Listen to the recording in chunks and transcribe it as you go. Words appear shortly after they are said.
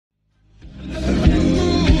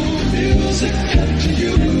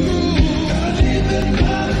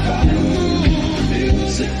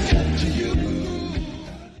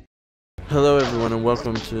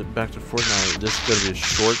welcome back to Fortnite. This is going to be a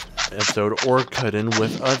short episode or cut in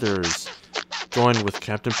with others. Join with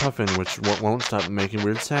Captain Puffin, which won't stop making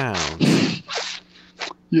weird sounds.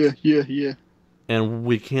 Yeah. And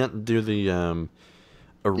we can't do the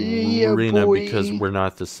arena because we're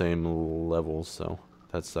not the same level, so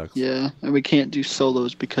that sucks. Yeah, and we can't do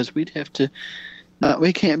solos because we'd have to.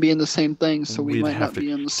 We can't be in the same thing, so we might not be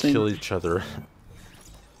in the same. Kill each other.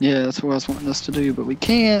 Yeah, that's what I was wanting us to do, but we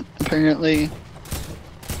can't apparently.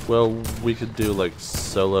 Well, we could do like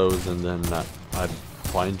solos, and then I'd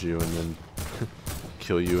find you, and then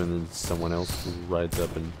kill you, and then someone else rides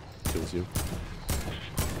up and kills you.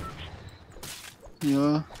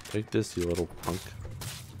 Yeah. Take this, you little punk.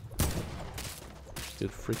 Get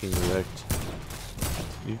freaking wrecked.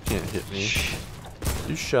 You can't hit me.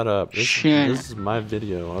 You shut up. This is my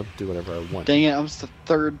video. I'll do whatever I want. Dang it, I was the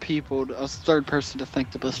third person to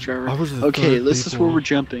thank the bus driver. I was the okay, third this is where we're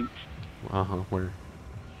jumping. Where?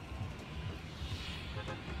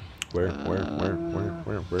 Where are we dropping?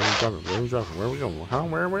 Where are we dropping? Where are we going? Huh?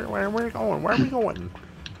 Where are we going? Where are we going?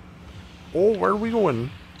 Oh, where are we going?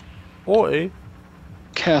 Oh, eh?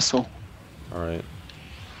 Castle. Alright.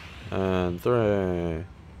 And 3,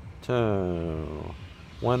 2,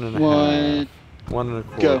 1 and a half. 1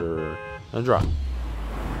 1/4. Go. And drop.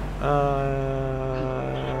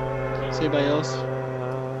 Is anybody else?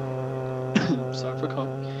 Sorry for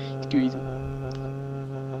calling. It's easy.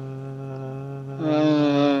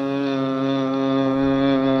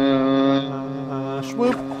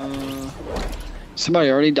 Swoop. Somebody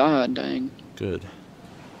already died, dang. Good.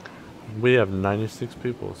 We have 96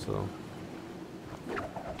 people, so.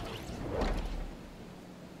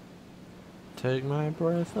 Take my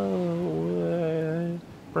breath away.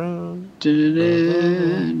 Ooh, a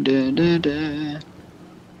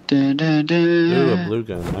blue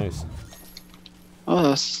gun, nice. Oh,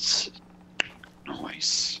 that's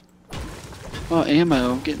nice. Oh,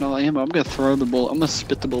 ammo. I'm getting all the ammo. I'm gonna throw the bullet. I'm gonna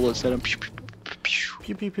spit the bullets at him.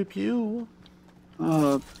 Pew pew pew pew.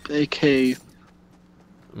 AK.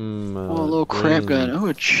 Oh, a little crap gun. Oh,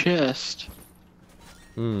 a chest.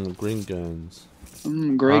 Green guns.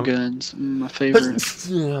 Gray guns. My favorite.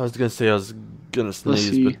 Yeah, I was gonna say I was gonna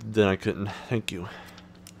sneeze, but then I couldn't. Thank you.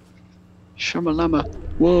 Shamalama.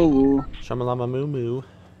 Whoa. Shamalama moo moo.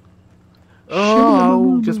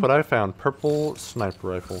 Oh, guess what I found? Purple sniper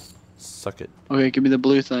rifle. Suck it. Okay, give me the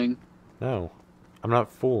blue thing. No, I'm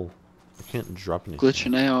not full. I can't drop anything.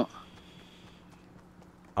 Glitching out.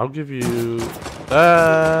 I'll give you.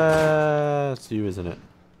 It's you, isn't it?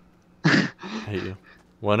 I hate you.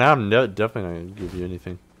 Well, now I'm definitely not gonna give you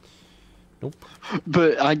anything. Nope.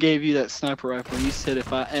 But I gave you that sniper rifle. You said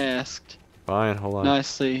if I asked. Fine, hold on.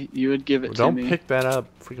 Nicely, you would give it to me. Don't pick that up.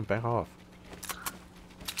 Freaking back off.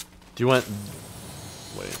 Do you want?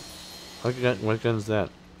 Wait. What gun is that?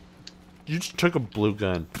 You just took a blue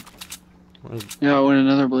gun. Yeah, I want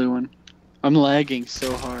another blue one. I'm lagging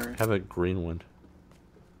so hard. Have a green one.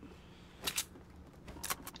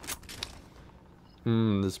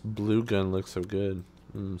 This blue gun looks so good.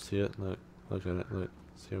 See it? Look at it. Look.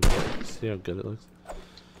 See how good it looks.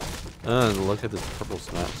 Look at this purple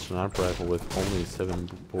sniper rifle with only 7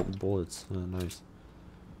 bullets. Nice.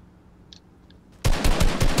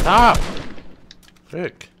 Stop!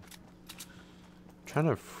 Frick. I'm trying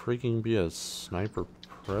to freaking be a sniper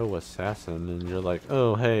pro assassin, and you're like,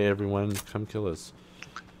 oh hey everyone, come kill us.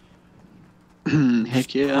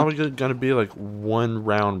 Heck yeah. Probably gonna be like 1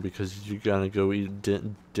 round because you gotta go eat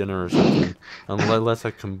dinner or something. Unless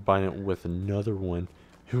I combine it with another one.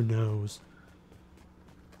 Who knows?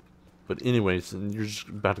 But anyways, you're just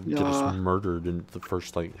about to get us murdered in the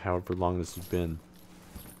first, like, however long this has been.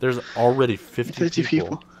 There's already 50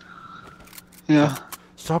 people. Yeah.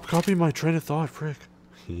 Stop copying my train of thought, frick.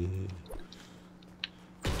 Don't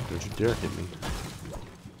you dare hit me.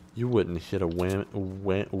 You wouldn't hit a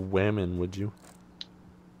whammon, would you?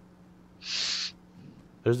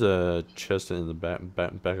 There's a chest in the back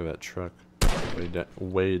of that truck.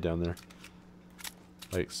 Way down there.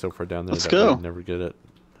 Like, so far down there that I'd never get it.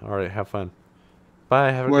 Alright, have fun.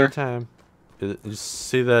 Bye, have a good time. You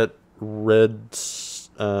see that red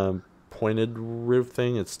pointed roof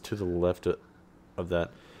thing? It's to the left of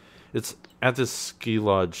that. It's at this ski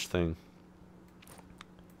lodge thing.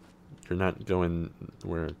 You're not going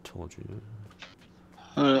where I told you.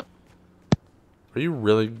 Are you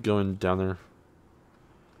really going down there?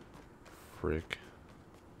 Frick.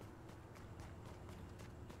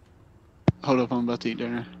 Hold up, I'm about to eat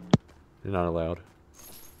dinner. You're not allowed.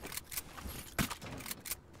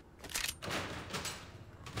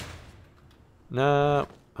 No.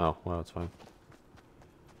 Oh, well, it's fine.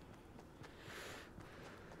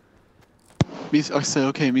 I said,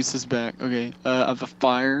 okay, Misa's back. Okay, I have a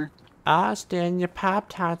fire. Austin, your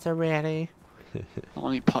Pop-Tarts are ready. I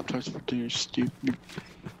don't eat Pop-Tarts for dinner, stupid.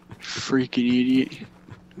 Freaking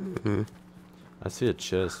idiot. I see a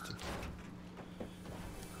chest.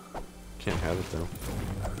 Can't have it though.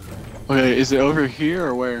 Okay, is it over here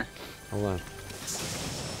or where? Hold on.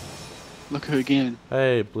 Look again.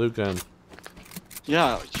 Hey, blue gun.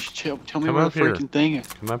 Yeah, tell me Come where up the here. freaking thing is.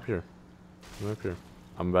 Come up here. Come up here.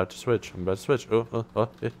 I'm about to switch. Oh.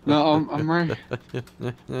 No, I'm right.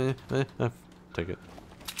 Take it.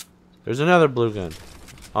 There's another blue gun.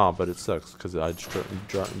 Oh, but it sucks because I just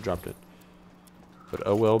dropped it. But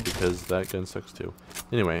oh well, because that gun sucks too.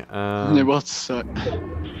 Anyway, They both suck.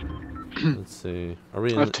 let's see. Are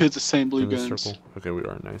we I have two of the same blue in this guns. circle? Okay, we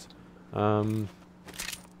are. Nice.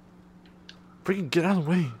 Freaking get out of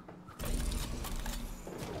the way.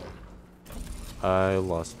 I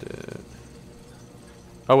lost it.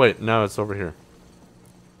 Oh wait, no, it's over here.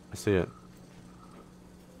 I see it.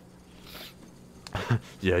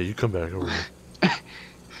 Yeah, you come back over here.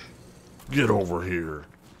 Get over here.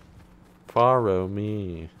 Follow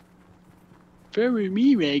me. Follow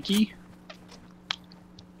me, Raggy.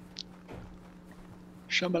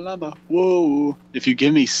 Shamalama. Whoa. If you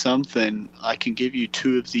give me something, I can give you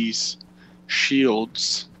 2 of these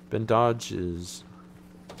shields. Bandages.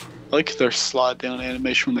 I like their slide down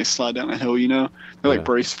animation when they slide down a hill, you know? They're like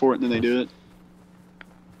brace for it and then they do it.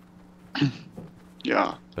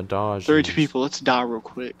 Yeah. Bandages. 32 people, let's die real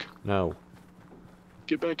quick. No.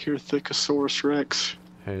 Get back here, Thickosaurus Rex.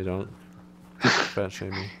 Hey, don't fat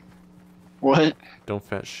shame me. What? Don't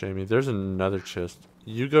fat shame me. There's another chest.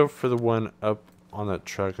 You go for the one up on that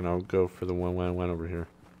truck, and I'll go for the one over here.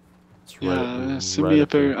 It's yeah, send me up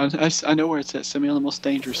there. I know where it's at. Send me on the most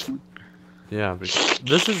dangerous one. Yeah, because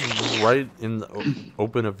this is right in the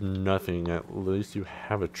open of nothing. At least you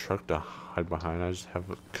have a truck to hide behind. I just have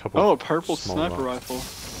a couple. Oh, a purple small sniper rocks. rifle.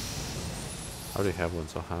 I already have one,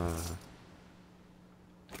 so nah.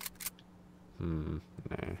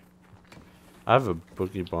 I have a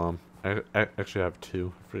boogie bomb. I actually have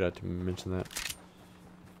 2. I forgot to mention that.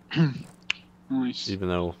 Nice. Even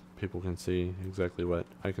though people can see exactly what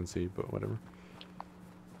I can see, but whatever.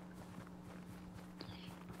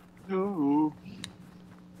 Oh.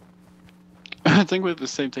 I think we have the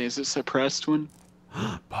same thing. Is it suppressed one?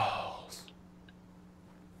 Balls.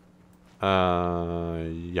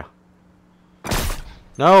 Yeah.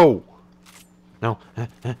 No! No.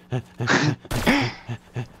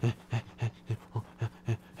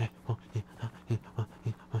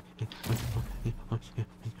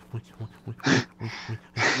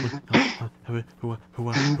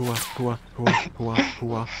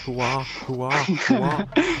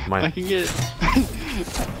 Mine. I can get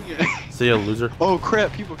it. See ya, loser. Oh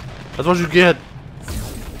crap, people. That's what you get.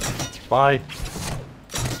 Bye.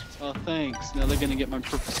 Oh, thanks. Now they're gonna get my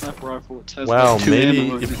purple sniper rifle. It has Wow, like 2 maybe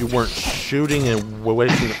ammo in if it. you weren't shooting and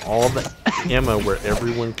wasting all the ammo where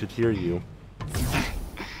everyone could hear you.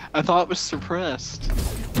 I thought it was suppressed.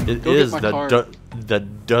 It Go is. get my card.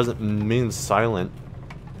 That doesn't mean silent.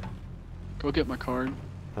 Go get my card,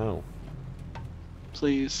 Oh.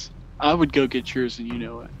 please. I would go get yours, and you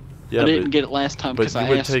know it. Yeah, I didn't get it last time because I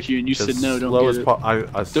asked you, and you said no, don't get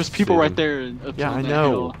it. There's people right there. Up Yeah, on I that know.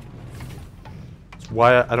 hill. That's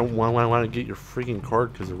why I don't want to get your freaking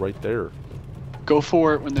card, because they're right there. Go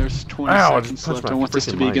for it when there's 20 Ow, I seconds just punched left. I my want this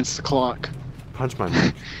to freaking be mic. against the clock. Punch my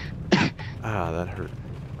mic. Ah, that hurt.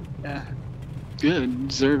 Yeah. Good.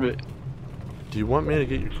 Deserve it. Do you want me to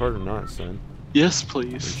get your card or not, son? Yes, Then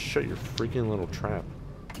please. shut your freaking little trap.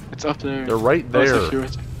 It's up there. They're right Oh, it's there. up here.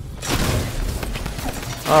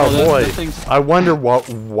 Oh that boy, thing's- I wonder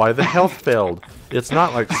why the health failed. It's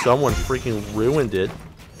not like someone freaking ruined it.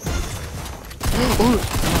 Oh,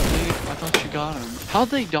 I thought you got him. How'd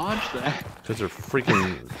they dodge that? Because they're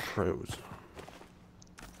freaking pros.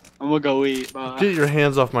 I'm gonna go eat. Bye. Get your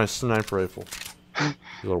hands off my sniper rifle. You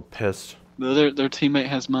little pest. Their teammate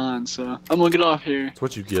has mine, so I'm gonna get off here. That's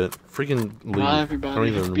what you get. Freaking leave. Bye, I don't everybody.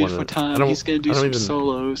 even Beautiful wanna, time. I don't, He's gonna do I don't some even,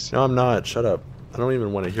 solos. No, I'm not. Shut up. I don't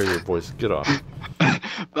even want to hear your voice. Get off.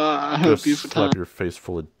 Bye. Go Beautiful slap time. your face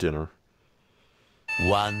full of dinner.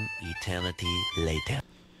 One eternity later.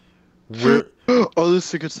 Where? Oh, this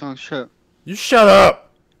is a good song. Shut up. You shut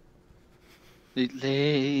up!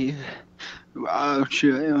 Leave. Without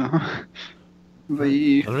you. I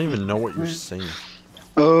Leave. don't even know what you're saying.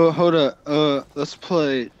 Oh, hold up. Let's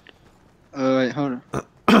play. Wait, hold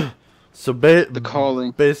on. So The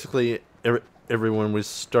Calling. basically, everyone we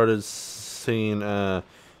started seeing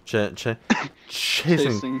chasing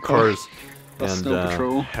Chasing cars That's and Snow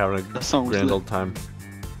Patrol. having a That song was grand lit. old time.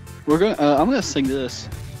 We're going. I'm gonna sing this.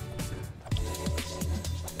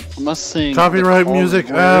 must sing. Copyright music.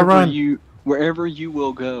 Run. Wherever you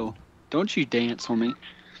will go. Don't you dance on me.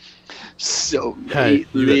 So Hey,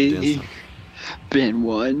 lately, been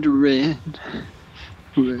wondering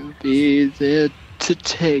who'll be there to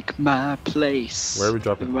take my place. Where are we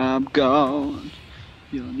dropping? When I'm gone,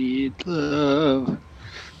 you'll need love.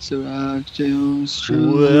 So I'll just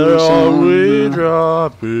where are we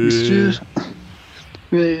dropping?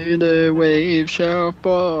 Where the wave shall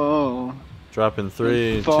fall. Dropping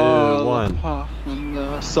 3, 2, 1.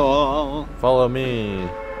 Follow me.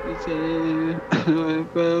 We're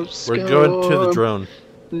going to the drone.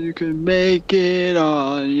 You can make it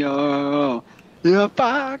on your own. If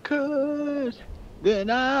I could, then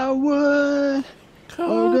I would.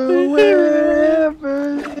 I'll go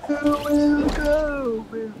wherever you will go.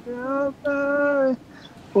 Wherever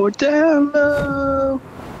or down low.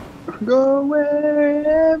 Go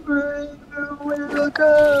wherever you will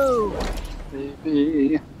go.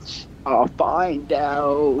 Maybe I'll find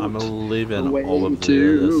out. I'm gonna leave in all of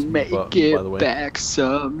to this, make by the way. back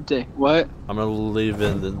someday. What? I'm gonna leave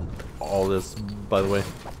in all this, by the way.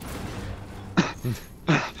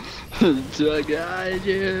 To guide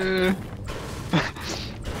you.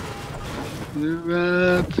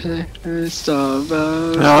 No! Get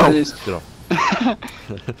off.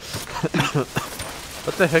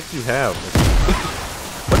 What the heck do you have?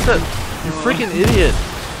 What the? You freaking idiot!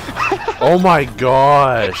 Oh my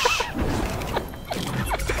gosh!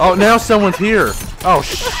 Oh, now someone's here! Oh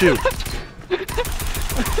shoot!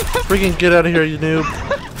 Freaking get out of here, you noob!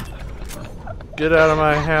 Get out of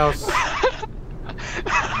my house!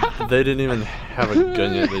 They didn't even have a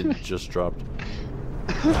gun yet, they just dropped.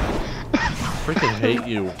 Freaking hate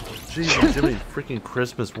you. Jesus, Jimmy, freaking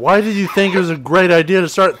Christmas. Why did you think it was a great idea to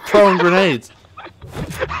start throwing grenades?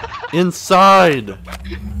 Inside!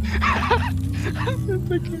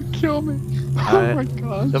 They can kill me. Oh my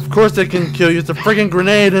gosh. Of course they can kill you. It's a freaking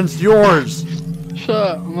grenade and it's yours. Shut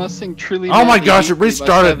up. I must sing truly. Oh my gosh, it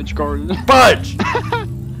restarted. Fudge!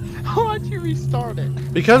 Why'd you restart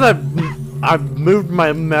it? Because I moved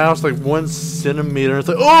my mouse like 1 centimeter. It's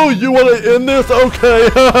like, oh, you want to end this? Okay.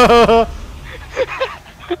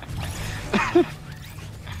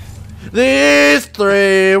 These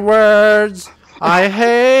 3 words. I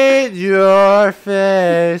hate your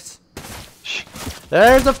face.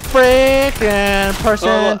 There's a freaking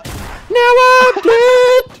person. Now I'm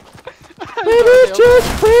dead. Maybe just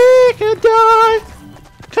freaking die.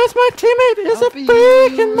 Cause my teammate is a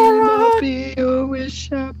freaking moron.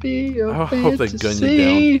 I hope they gun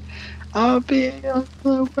you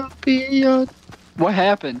down. What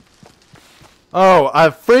happened? Oh, I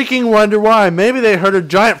freaking wonder why. Maybe they heard a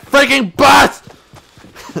giant freaking bus.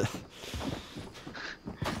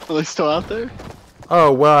 Are they still out there?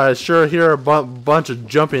 Oh, well, I sure hear a bunch of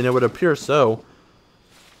jumping. It would appear so.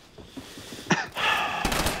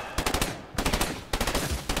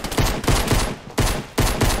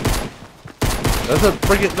 That's a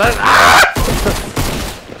freaking...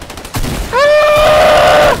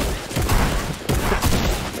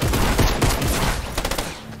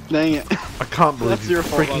 Dang it. I can't believe you've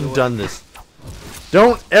freaking done this.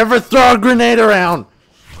 Don't ever throw a grenade around!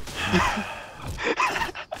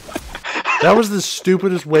 That was the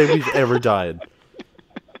stupidest way we've ever died.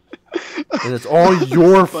 And it's all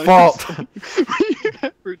your fault.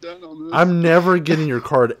 I'm never getting your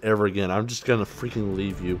card ever again. I'm just gonna freaking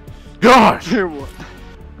leave you. Gosh!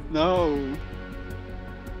 No.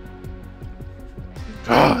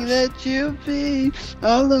 Gosh. Let you be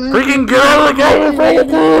freaking girl!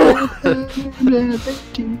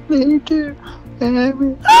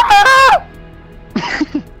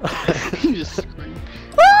 You just scream.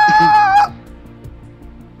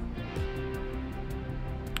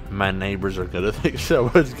 My neighbors are gonna think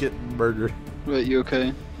someone's getting murdered. Wait, you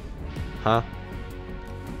okay? Huh?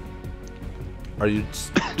 Are you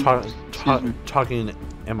talking?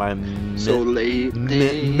 Am I mentally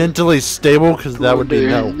stable? Because that would be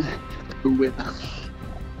no.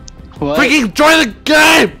 What? Freaking join the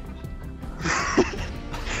game!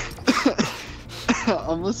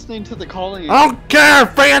 I'm listening to the calling. I don't care!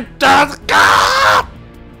 Freaking does go!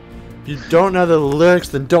 If you don't know the lyrics,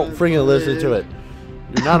 then don't freaking listen to it.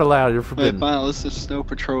 You're not allowed. You're forbidden. Wait, fine. Let's just Snow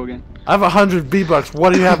Patrol again. I have 100 V-Bucks.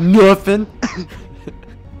 What do you have? Nothing.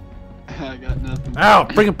 I got nothing. Ow!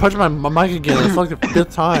 Freaking punch my mic again. It's like the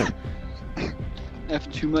 5th time.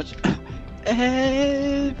 F too much.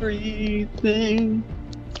 Everything.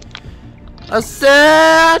 I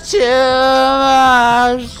said too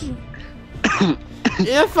much.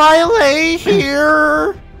 If I lay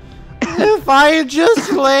here, if I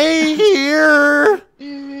just lay here,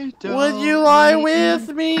 would you lie with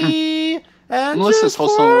me And Unless this just whole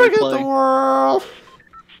song forget replay. the world.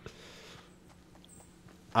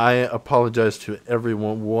 I apologize to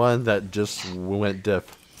everyone that just went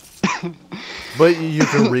deaf. But you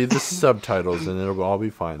can read the subtitles and it'll all be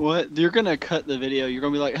fine. What? You're gonna cut the video. You're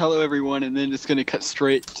gonna be like, "Hello, everyone," and then it's gonna cut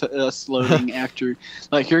straight to us loading after.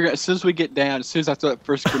 Like, you're gonna, as soon as we get down, as soon as I throw that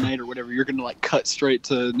first grenade or whatever, you're gonna like cut straight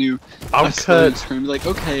to new. I'll cut. Screen. Be like,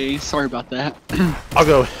 okay, sorry about that. I'll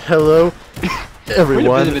go, hello,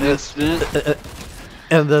 everyone. Wait a bit of an incident.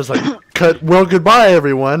 And there's like, cut. Well, goodbye,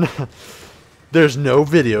 everyone. There's no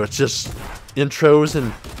video. It's just intros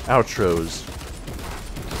and outros.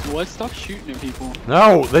 What? Stop shooting at people.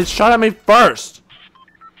 No, they shot at me first.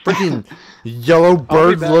 Freaking yellow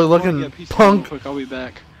bird looking punk. Quick, I'll be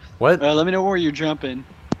back. What? Let me know where you're jumping.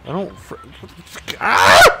 I don't.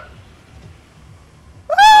 Ah!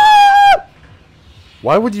 Ah!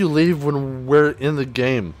 Why would you leave when we're in the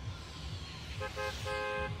game?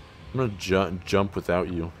 I'm gonna jump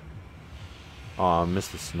without you. Aw, I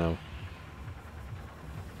missed the snow.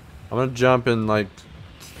 I'm gonna jump in like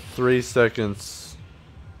 3 seconds.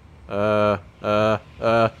 We're going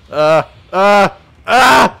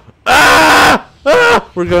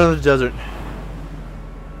to the desert.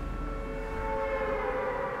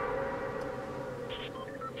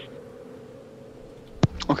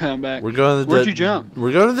 Okay, I'm back. We're going to the Where'd you jump?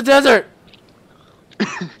 We're going to the desert.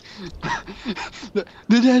 the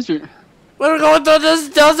desert. We're going to this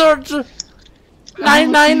desert.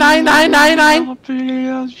 99999.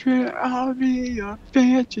 I'll be a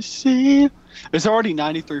fantasy. There's already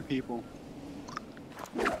 93 people.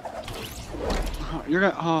 You're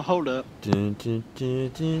gonna hold up.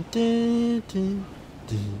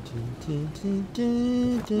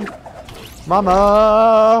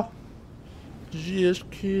 Mama,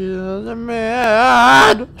 just kill the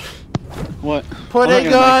man. What? Put a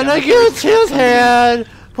gun against his head.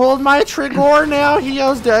 Pulled my trigger. Now he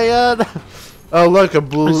is dead. Oh look, a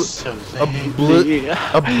blue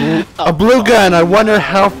gun. I wonder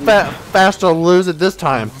how fast I'll lose it this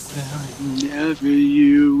time. Never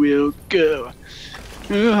you will go.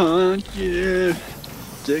 To hunt you,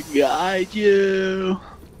 to guide you.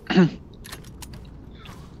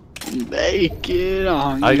 Make it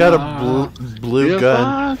on. I got a blue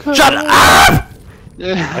gun. Shut up!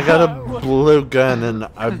 I got a blue gun and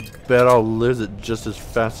I bet I'll lose it just as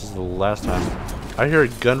fast as the last time. I hear a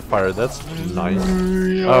gunfire. That's nice.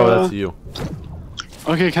 Oh, that's you.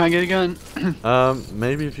 Okay, can I get a gun?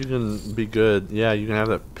 Maybe if you can be good. Yeah, you can have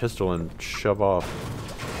that pistol and shove off.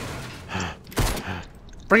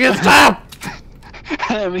 Bring it, stop!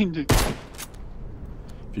 I mean,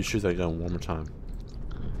 If you shoot that gun one more time.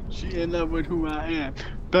 She in love with who I am.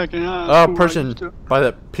 Back in high Oh, person by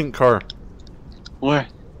that pink car. Where?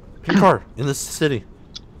 Pink car in the city.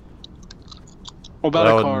 What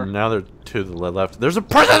about a car? Now they're to the left. There's a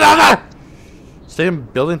person down there! Stay in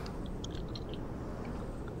building.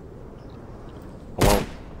 I won't.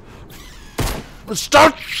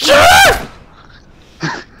 Stop shooting!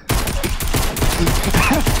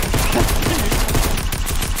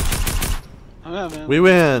 We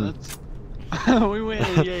win. We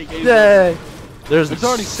win. Yay. Yay. There's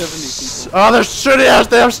already 70 people. Oh, they're shooting us.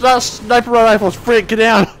 They have sniper rifles. Freak, get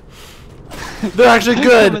down. They're actually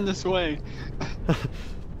good. Coming this way.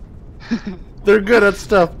 They're good at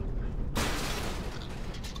stuff.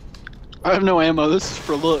 I have no ammo. This is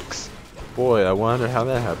for looks. Boy, I wonder how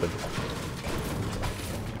that happened.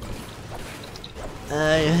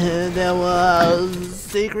 I heard there was a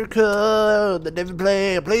secret code that never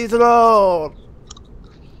played. Please alone.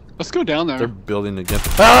 Let's go down there. They're building again.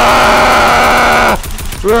 Ah!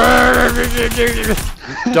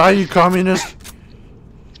 Die, you communist!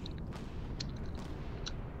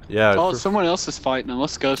 Yeah. Oh, someone else is fighting them.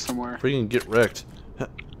 Let's go somewhere. Freaking get wrecked.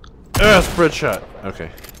 Spread shot.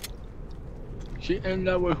 Okay. She in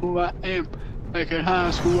love with who I am. Like in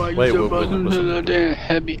high school, I Wait, used to wait, buzz into the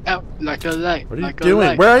had me out like a light. What are you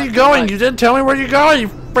doing? Where are you going? You didn't tell me where you're going, you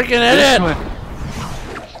freaking idiot!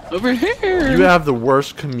 Over here! You have the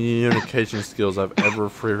worst communication skills I've ever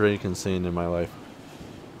freaking seen in my life.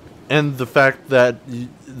 And the fact that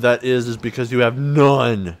that is because you have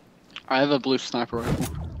none. I have a blue sniper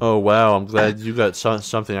rifle. Oh wow, I'm glad you got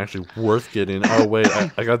something actually worth getting. Oh wait,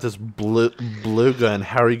 I got this blue gun.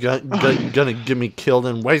 How are you gonna get me killed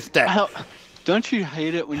and waste it? Don't you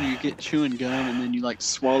hate it when you get chewing gum and then you like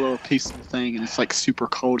swallow a piece of the thing and it's like super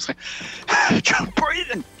cold? It's like, I'm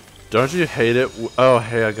breathing. Don't you hate it? Oh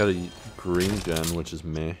hey, I got a green gun, which is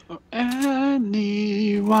me.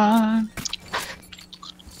 Anyone.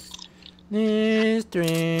 These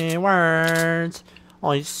 3 words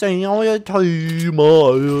I say all too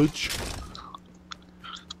much.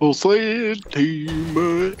 We'll say it too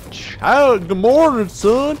much. Oh, good morning,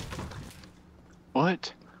 son.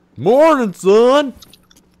 What? Morning, son.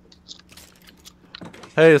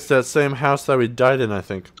 Hey, it's that same house that we died in, I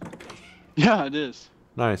think. Yeah, it is.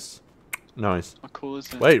 Nice. Nice. How cool is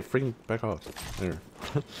that? Wait, freaking back off. There.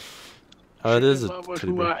 Oh, it is a teddy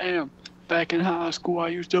who bear. I am. Back in high school, I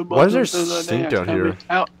used to. Why is there stink out here?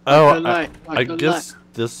 I guess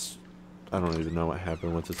this. I don't even know what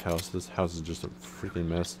happened with this house. This house is just a freaking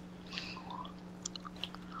mess.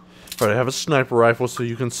 Alright, I have a sniper rifle, so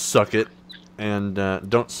you can suck it. And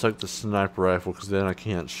don't suck the sniper rifle, because then I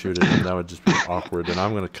can't shoot it, and that would just be awkward. And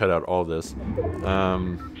I'm gonna cut out all this.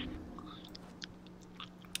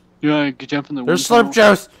 You wanna jump in the? There's slurp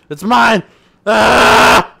juice. It's mine.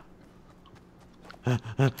 Ah!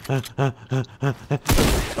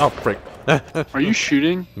 Oh, frick. Are you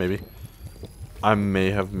shooting? Maybe. I may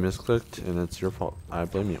have misclicked, and it's your fault. I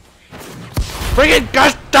blame you. Freaking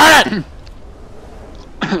gosh darn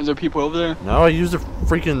it! Is there people over there? No, I used a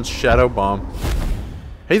freaking shadow bomb.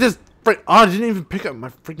 Hate this frick. Oh, I didn't even pick up my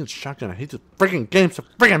freaking shotgun. I hate this freaking game so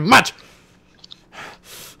freaking much!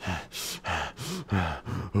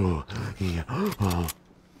 Oh, yeah. Oh.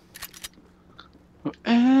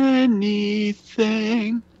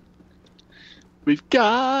 Anything. We've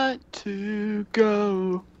got to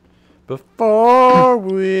go Before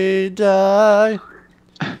we die.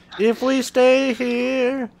 If we stay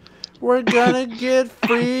here, we're gonna get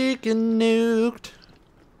freaking nuked.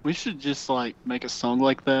 We should just like make a song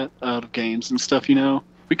like that out of games and stuff, you know?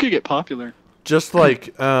 We could get popular. Just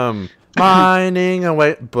like mining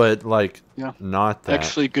away, but like not that.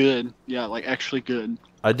 Actually good. Yeah, like actually good.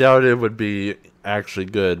 I doubt it would be actually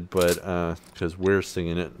good, but because we're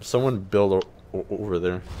singing it. Someone build over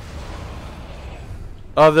there.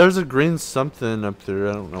 Oh, there's a green something up there.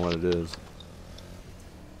 I don't know what it is.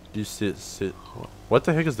 Do you see it? What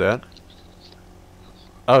the heck is that?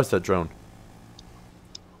 Oh, it's that drone.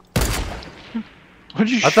 What did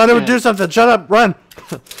you? I thought it would do something. Shut up! Run!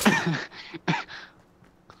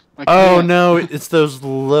 Oh no! It's those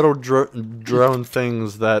little drone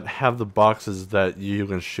things that have the boxes that you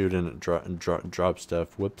can shoot in and drop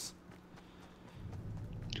stuff. Whoops.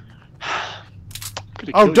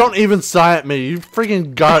 Oh, don't even sigh at me! You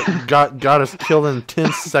freaking got us killed in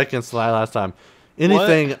 10 seconds last time.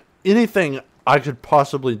 Anything I could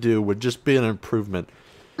possibly do would just be an improvement.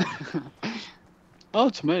 Oh,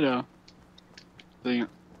 tomato.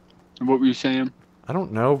 What were you saying? I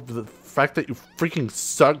don't know. The fact that you freaking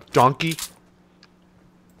suck, donkey.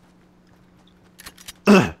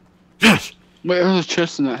 Yes. Wait, there's a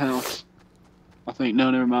chest in that house. I think. No,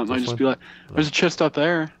 never mind. Might just be like, there's a chest up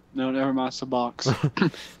there. No, never mind. It's a box.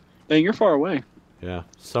 Dang, you're far away. Yeah,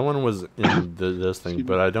 someone was in this thing,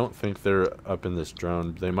 but I don't think they're up in this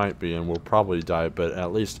drone. They might be, and we'll probably die, but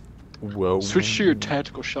at least we'll... Switch to your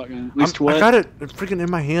tactical shotgun. At least I got it freaking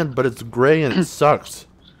in my hand, but it's gray and it sucks.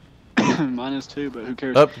 Mine is too, but who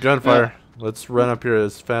cares? Up, gunfire. Let's run up here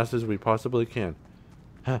as fast as we possibly can.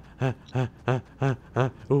 Ooh,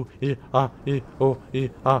 ee, ah, ee, oh, ee,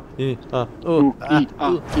 ah, ee, ah, ooh, ah,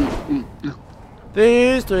 ooh.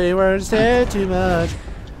 These 3 words said too much.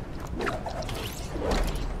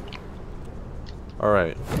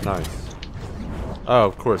 Alright, nice. Oh,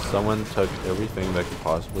 of course, someone took everything that could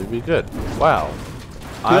possibly be good. Wow.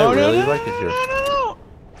 I really like it here. Oh,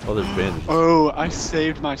 there's bandages. Oh, I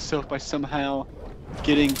saved myself by somehow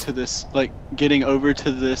getting to this, like, getting over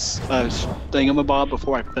to this thingamabob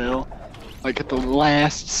before I fell. Like, at the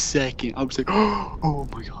last second. I was like, oh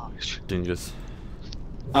my gosh. Dingus.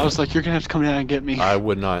 I was like, you're gonna have to come down and get me. I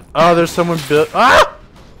would not. Oh, there's someone built. Ah!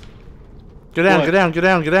 Get down, get down, get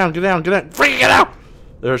down, get down, get down, get down. Freaking get out!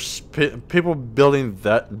 There's people building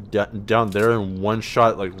that down there in one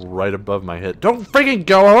shot, like right above my head. Don't freaking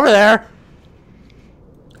go over there!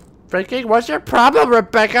 Freaking, what's your problem,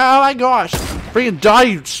 Rebecca? Oh my gosh! Freaking die,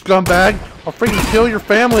 you scumbag! I'll freaking kill your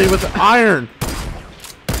family with iron!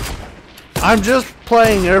 I'm just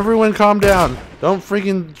playing, everyone calm down. Don't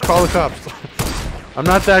freaking call the cops. I'm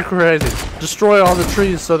not that crazy. Destroy all the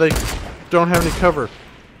trees so they don't have any cover.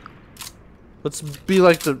 Let's be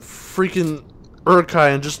like the freaking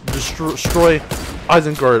Urkai and just destroy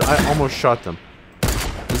Isengard. I almost shot them.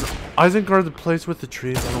 Is Isengard the place with the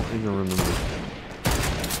trees? I don't even remember.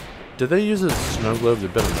 Did they use a snow globe? They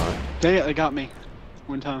better not. They got me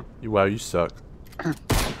one time. Wow, you suck. I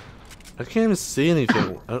can't even see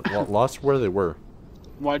anything. I lost where they were.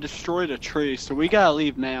 Well, I destroyed a tree, so we gotta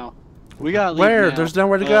leave now. We gotta leave Where? now. There's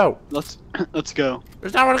nowhere to go. Let's go.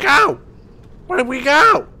 There's nowhere to go. Where did we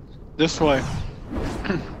go? This way.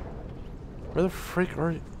 Where the freak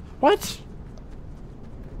are you? What?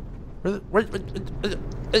 I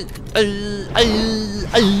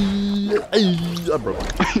broke.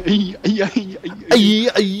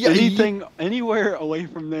 Anything, anywhere away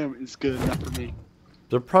from them is good enough for me.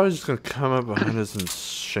 They're probably just gonna come up behind us and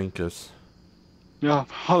shank us. Yeah,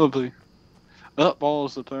 probably. Up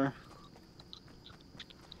balls up there.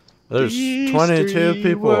 There's 22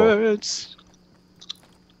 people. Words.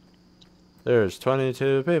 There's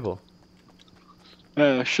 22 people.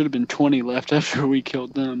 Should have been 20 left after we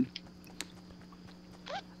killed them.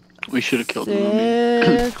 We should have killed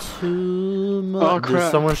them. Oh crap!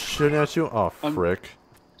 There's someone shooting at you. Oh frick!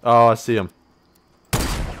 Oh, I see him.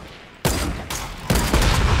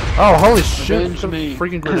 Oh, holy shit! It's a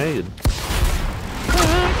freaking grenade.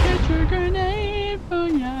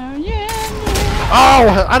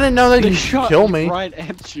 Oh, I didn't know they could kill me. Right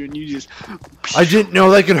at you, and you just. I didn't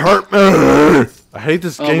know they could hurt me. I hate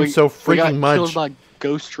this game so freaking much.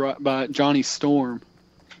 Killed by by Johnny Storm.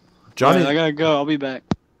 Johnny, right, I gotta go. I'll be back.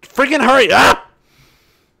 Freaking hurry up!